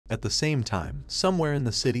At the same time, somewhere in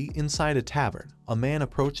the city, inside a tavern, a man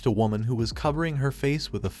approached a woman who was covering her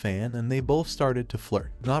face with a fan and they both started to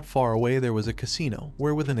flirt. Not far away there was a casino,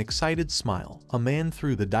 where with an excited smile, a man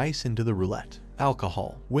threw the dice into the roulette.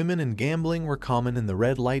 Alcohol, women and gambling were common in the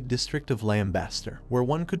red light district of Lambaster, where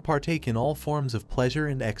one could partake in all forms of pleasure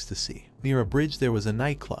and ecstasy. Near a bridge there was a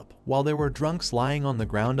nightclub. While there were drunks lying on the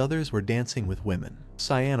ground, others were dancing with women.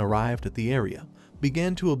 Cyan arrived at the area,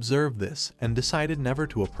 began to observe this, and decided never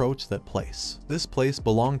to approach that place. This place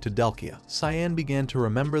belonged to Delkia. Cyan began to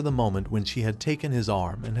remember the moment when she had taken his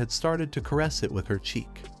arm and had started to caress it with her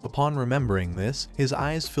cheek. Upon remembering this, his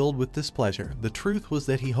eyes filled with displeasure. The truth was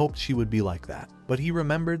that he hoped she would be like that, but he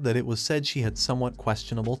remembered that it was said she had somewhat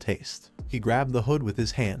questionable taste. He grabbed the hood with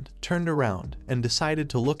his hand, turned around, and decided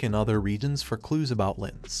to look in other regions for clues about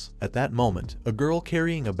Linz. At that moment, a girl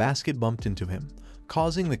carrying a basket bumped into him,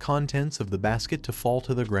 causing the contents of the basket to fall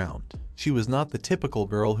to the ground. She was not the typical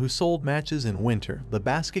girl who sold matches in winter. The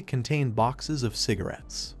basket contained boxes of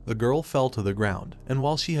cigarettes. The girl fell to the ground, and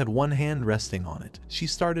while she had one hand resting on it, she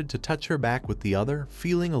started to touch her back with the other,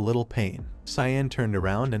 feeling a little pain. Cyan turned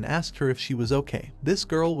around and asked her if she was okay. This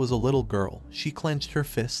girl was a little girl. She clenched her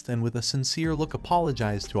fist and with a sincere look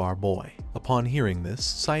apologized to our boy. Upon hearing this,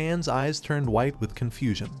 Cyan's eyes turned white with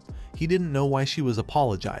confusion. He didn't know why she was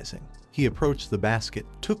apologizing. He approached the basket,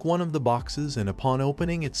 took one of the boxes, and upon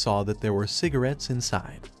opening it saw that there were cigarettes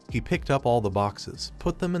inside. He picked up all the boxes,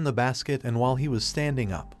 put them in the basket, and while he was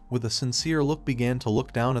standing up, with a sincere look began to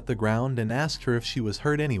look down at the ground and asked her if she was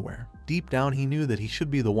hurt anywhere. Deep down he knew that he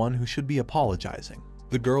should be the one who should be apologizing.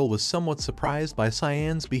 The girl was somewhat surprised by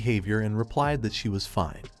Cyan's behavior and replied that she was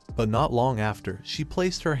fine. But not long after, she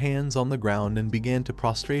placed her hands on the ground and began to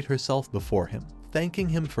prostrate herself before him, thanking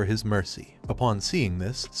him for his mercy. Upon seeing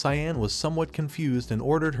this, Cyan was somewhat confused and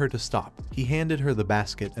ordered her to stop. He handed her the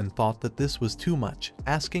basket and thought that this was too much,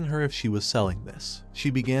 asking her if she was selling this. She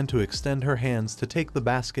began to extend her hands to take the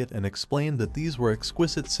basket and explained that these were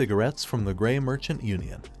exquisite cigarettes from the Grey Merchant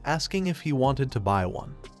Union, asking if he wanted to buy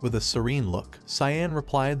one. With a serene look, Cyan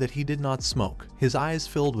replied that he did not smoke. His eyes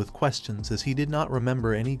filled with questions as he did not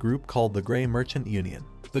remember any group called the Grey Merchant Union.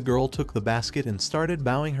 The girl took the basket and started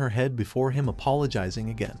bowing her head before him, apologizing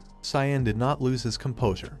again. Cyan did not lose his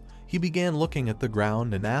composure. He began looking at the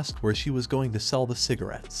ground and asked where she was going to sell the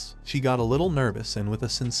cigarettes. She got a little nervous and with a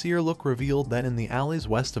sincere look revealed that in the alleys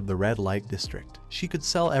west of the red light district, she could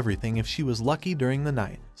sell everything if she was lucky during the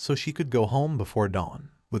night, so she could go home before dawn.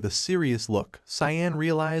 With a serious look, Cyan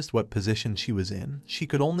realized what position she was in. She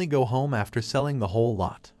could only go home after selling the whole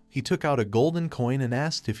lot. He took out a golden coin and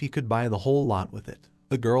asked if he could buy the whole lot with it.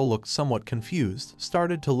 The girl looked somewhat confused,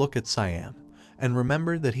 started to look at Cyan, and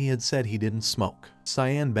remembered that he had said he didn't smoke.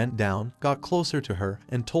 Cyan bent down, got closer to her,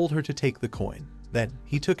 and told her to take the coin. Then,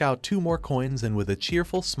 he took out 2 more coins and with a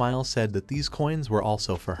cheerful smile said that these coins were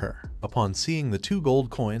also for her. Upon seeing the 2 gold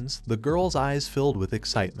coins, the girl's eyes filled with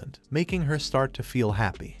excitement, making her start to feel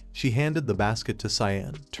happy. She handed the basket to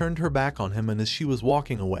Cyan, turned her back on him, and as she was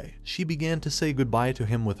walking away, she began to say goodbye to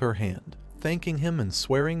him with her hand, thanking him and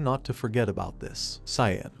swearing not to forget about this.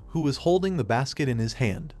 Cyan, who was holding the basket in his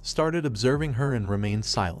hand, started observing her and remained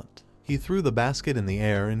silent. He threw the basket in the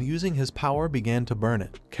air and using his power began to burn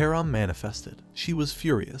it. Karam manifested. She was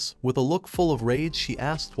furious. With a look full of rage, she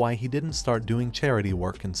asked why he didn't start doing charity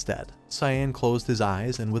work instead. Cyan closed his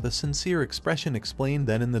eyes and with a sincere expression explained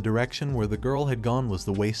that in the direction where the girl had gone was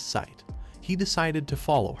the waste site. He decided to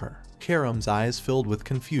follow her. Karam's eyes filled with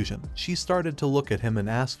confusion. She started to look at him and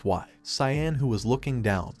asked why. Cyan, who was looking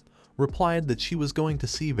down, replied that she was going to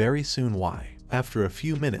see very soon why. After a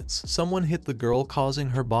few minutes, someone hit the girl, causing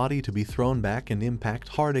her body to be thrown back and impact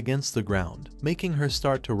hard against the ground, making her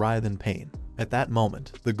start to writhe in pain. At that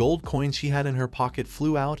moment, the gold coin she had in her pocket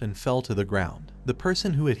flew out and fell to the ground. The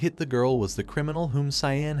person who had hit the girl was the criminal whom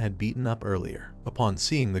Cyan had beaten up earlier. Upon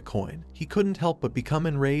seeing the coin, he couldn't help but become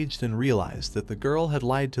enraged and realized that the girl had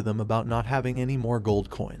lied to them about not having any more gold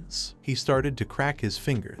coins. He started to crack his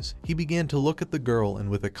fingers. He began to look at the girl and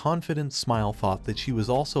with a confident smile thought that she was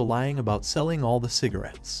also lying about selling all the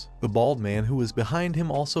cigarettes. The bald man who was behind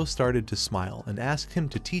him also started to smile and asked him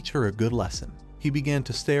to teach her a good lesson. He began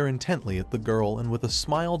to stare intently at the girl and with a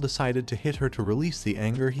smile decided to hit her to release the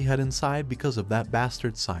anger he had inside because of that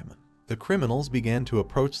bastard Simon. The criminals began to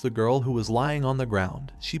approach the girl who was lying on the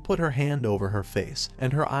ground. She put her hand over her face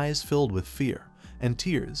and her eyes filled with fear and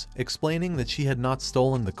tears, explaining that she had not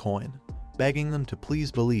stolen the coin, begging them to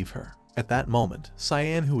please believe her. At that moment,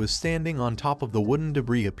 Cyan, who was standing on top of the wooden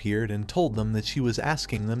debris, appeared and told them that she was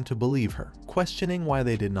asking them to believe her, questioning why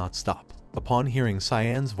they did not stop. Upon hearing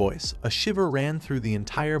Cyan's voice, a shiver ran through the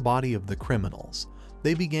entire body of the criminals.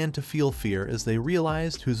 They began to feel fear as they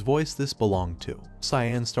realized whose voice this belonged to.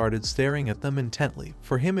 Cyan started staring at them intently.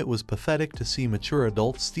 For him it was pathetic to see mature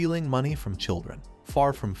adults stealing money from children.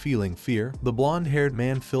 Far from feeling fear, the blonde-haired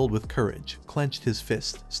man, filled with courage, clenched his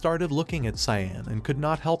fist, started looking at Cyan, and could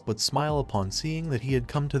not help but smile upon seeing that he had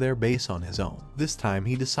come to their base on his own. This time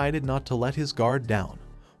he decided not to let his guard down.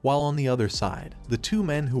 While on the other side, the two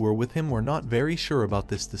men who were with him were not very sure about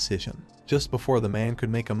this decision. Just before the man could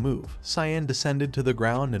make a move, Cyan descended to the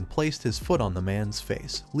ground and placed his foot on the man's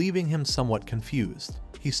face, leaving him somewhat confused.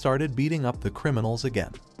 He started beating up the criminals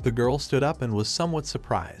again. The girl stood up and was somewhat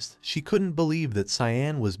surprised. She couldn't believe that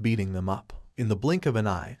Cyan was beating them up. In the blink of an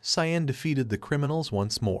eye, Cyan defeated the criminals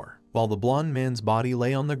once more. While the blonde man's body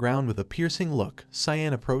lay on the ground with a piercing look,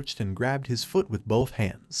 Cyan approached and grabbed his foot with both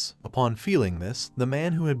hands. Upon feeling this, the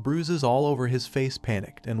man who had bruises all over his face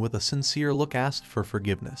panicked and with a sincere look asked for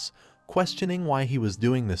forgiveness, questioning why he was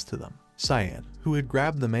doing this to them. Cyan, who had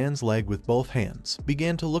grabbed the man's leg with both hands,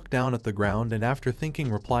 began to look down at the ground and after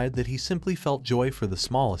thinking replied that he simply felt joy for the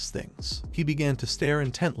smallest things. He began to stare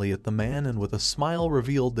intently at the man and with a smile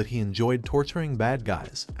revealed that he enjoyed torturing bad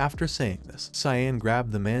guys. After saying this, Cyan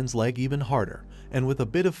grabbed the man's leg even harder and with a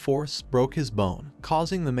bit of force broke his bone,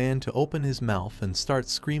 causing the man to open his mouth and start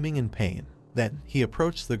screaming in pain. Then, he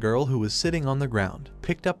approached the girl who was sitting on the ground,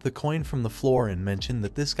 picked up the coin from the floor and mentioned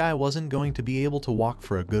that this guy wasn't going to be able to walk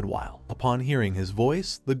for a good while. Upon hearing his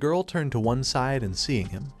voice, the girl turned to one side and seeing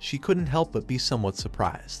him, she couldn't help but be somewhat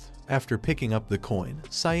surprised. After picking up the coin,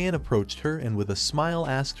 Cyan approached her and with a smile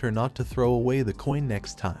asked her not to throw away the coin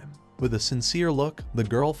next time. With a sincere look, the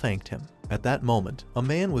girl thanked him. At that moment, a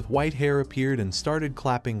man with white hair appeared and started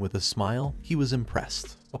clapping with a smile. He was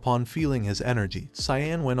impressed. Upon feeling his energy,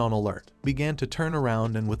 Cyan went on alert, began to turn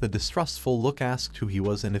around and with a distrustful look asked who he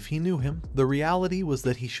was and if he knew him. The reality was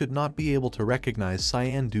that he should not be able to recognize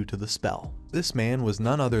Cyan due to the spell. This man was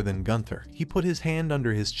none other than Gunther. He put his hand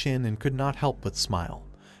under his chin and could not help but smile,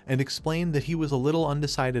 and explained that he was a little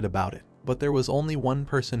undecided about it, but there was only one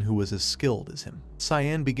person who was as skilled as him.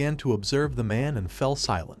 Cyan began to observe the man and fell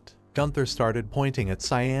silent. Gunther started pointing at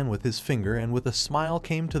Cyan with his finger and with a smile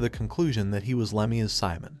came to the conclusion that he was Lemmy's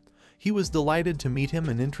Simon. He was delighted to meet him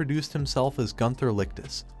and introduced himself as Gunther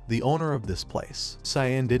Lichtus, the owner of this place.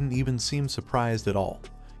 Cyan didn't even seem surprised at all.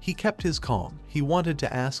 He kept his calm. He wanted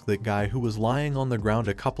to ask that guy who was lying on the ground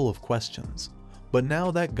a couple of questions, but now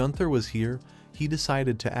that Gunther was here, he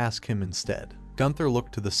decided to ask him instead. Gunther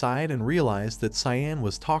looked to the side and realized that Cyan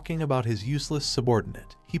was talking about his useless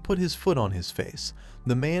subordinate. He put his foot on his face.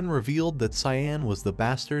 The man revealed that Cyan was the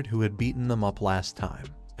bastard who had beaten them up last time.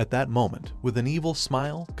 At that moment, with an evil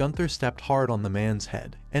smile, Gunther stepped hard on the man's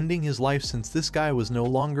head, ending his life since this guy was no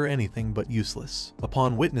longer anything but useless.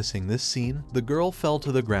 Upon witnessing this scene, the girl fell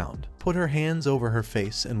to the ground, put her hands over her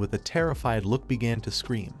face and with a terrified look began to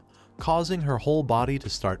scream, causing her whole body to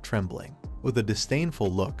start trembling. With a disdainful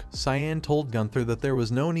look, Cyan told Gunther that there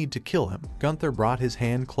was no need to kill him. Gunther brought his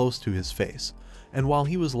hand close to his face, and while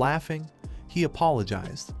he was laughing, he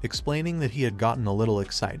apologized, explaining that he had gotten a little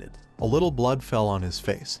excited. A little blood fell on his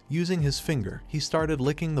face. Using his finger, he started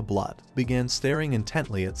licking the blood, began staring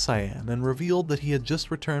intently at Cyan, and revealed that he had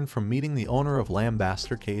just returned from meeting the owner of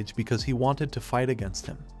Lambaster Cage because he wanted to fight against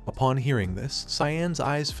him. Upon hearing this, Cyan's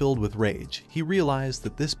eyes filled with rage. He realized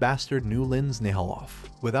that this bastard knew Lin's Nehelof.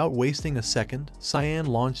 Without wasting a second, Cyan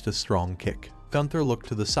launched a strong kick. Gunther looked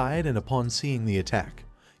to the side and upon seeing the attack,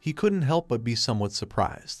 he couldn't help but be somewhat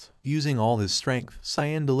surprised. Using all his strength,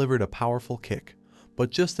 Cyan delivered a powerful kick. But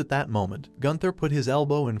just at that moment, Gunther put his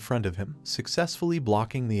elbow in front of him, successfully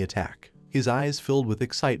blocking the attack. His eyes filled with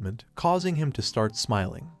excitement, causing him to start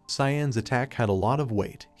smiling. Cyan's attack had a lot of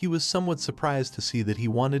weight. He was somewhat surprised to see that he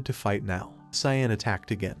wanted to fight now. Cyan attacked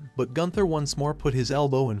again, but Gunther once more put his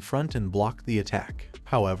elbow in front and blocked the attack.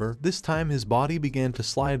 However, this time his body began to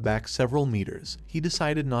slide back several meters. He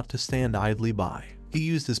decided not to stand idly by. He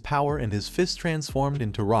used his power and his fist transformed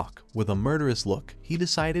into rock. With a murderous look, he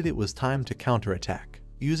decided it was time to counterattack.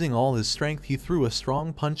 Using all his strength, he threw a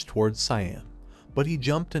strong punch towards Cyan, but he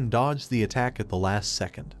jumped and dodged the attack at the last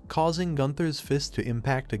second, causing Gunther's fist to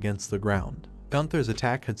impact against the ground. Gunther's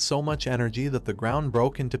attack had so much energy that the ground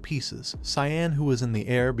broke into pieces. Cyan, who was in the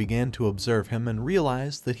air, began to observe him and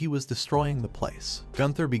realized that he was destroying the place.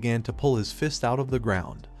 Gunther began to pull his fist out of the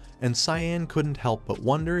ground, and Cyan couldn't help but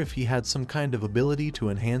wonder if he had some kind of ability to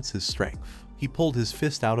enhance his strength. He pulled his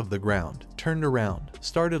fist out of the ground, turned around,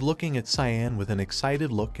 started looking at Cyan with an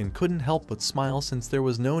excited look and couldn't help but smile since there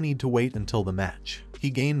was no need to wait until the match.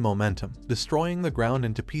 He gained momentum, destroying the ground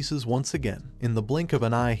into pieces once again. In the blink of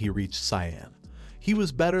an eye he reached Cyan. He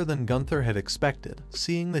was better than Gunther had expected.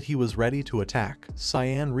 Seeing that he was ready to attack,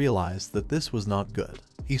 Cyan realized that this was not good.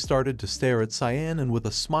 He started to stare at Cyan and with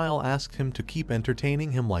a smile asked him to keep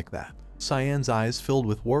entertaining him like that. Cyan's eyes filled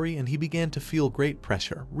with worry and he began to feel great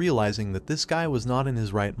pressure, realizing that this guy was not in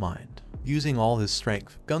his right mind. Using all his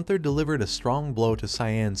strength, Gunther delivered a strong blow to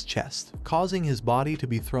Cyan's chest, causing his body to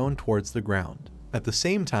be thrown towards the ground. At the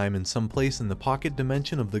same time, in some place in the pocket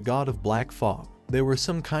dimension of the god of black fog, there were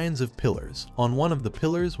some kinds of pillars. On one of the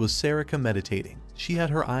pillars was Sarika meditating. She had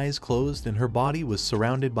her eyes closed and her body was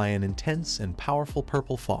surrounded by an intense and powerful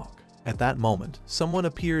purple fog. At that moment, someone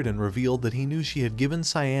appeared and revealed that he knew she had given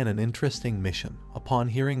Cyan an interesting mission. Upon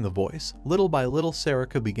hearing the voice, little by little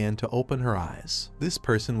Sarika began to open her eyes. This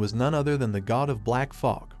person was none other than the god of black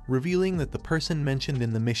fog, revealing that the person mentioned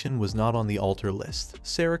in the mission was not on the altar list.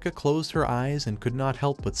 Sarika closed her eyes and could not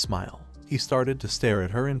help but smile. He started to stare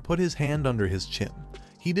at her and put his hand under his chin.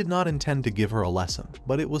 He did not intend to give her a lesson,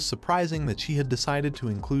 but it was surprising that she had decided to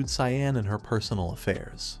include Cyan in her personal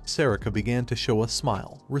affairs. Sarika began to show a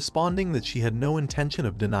smile, responding that she had no intention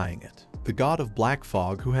of denying it. The god of black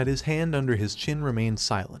fog, who had his hand under his chin, remained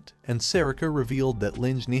silent, and Sarika revealed that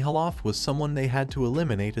Linj Nihaloth was someone they had to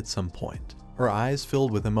eliminate at some point. Her eyes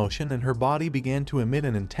filled with emotion and her body began to emit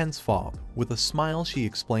an intense fog. With a smile, she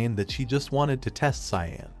explained that she just wanted to test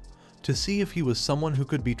Cyan, to see if he was someone who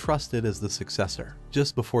could be trusted as the successor.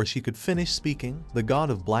 Just before she could finish speaking, the god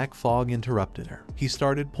of black fog interrupted her. He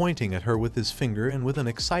started pointing at her with his finger and with an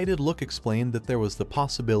excited look explained that there was the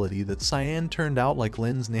possibility that Cyan turned out like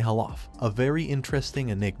Linj Nihaloth, a very interesting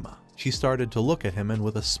enigma. She started to look at him and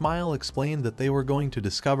with a smile explained that they were going to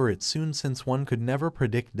discover it soon since one could never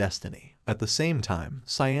predict destiny. At the same time,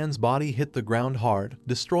 Cyan's body hit the ground hard,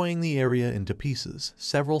 destroying the area into pieces.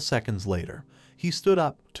 Several seconds later, he stood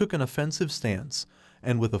up, took an offensive stance,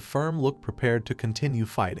 and with a firm look prepared to continue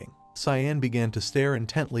fighting. Cyan began to stare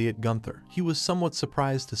intently at Gunther. He was somewhat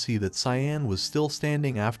surprised to see that Cyan was still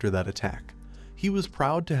standing after that attack. He was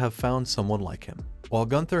proud to have found someone like him. While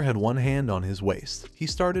Gunther had one hand on his waist, he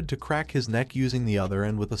started to crack his neck using the other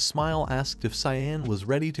and with a smile asked if Cyan was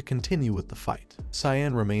ready to continue with the fight.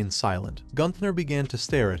 Cyan remained silent. Gunther began to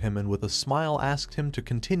stare at him and with a smile asked him to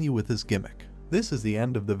continue with his gimmick. This is the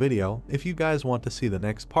end of the video. If you guys want to see the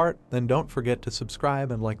next part, then don't forget to subscribe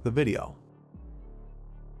and like the video.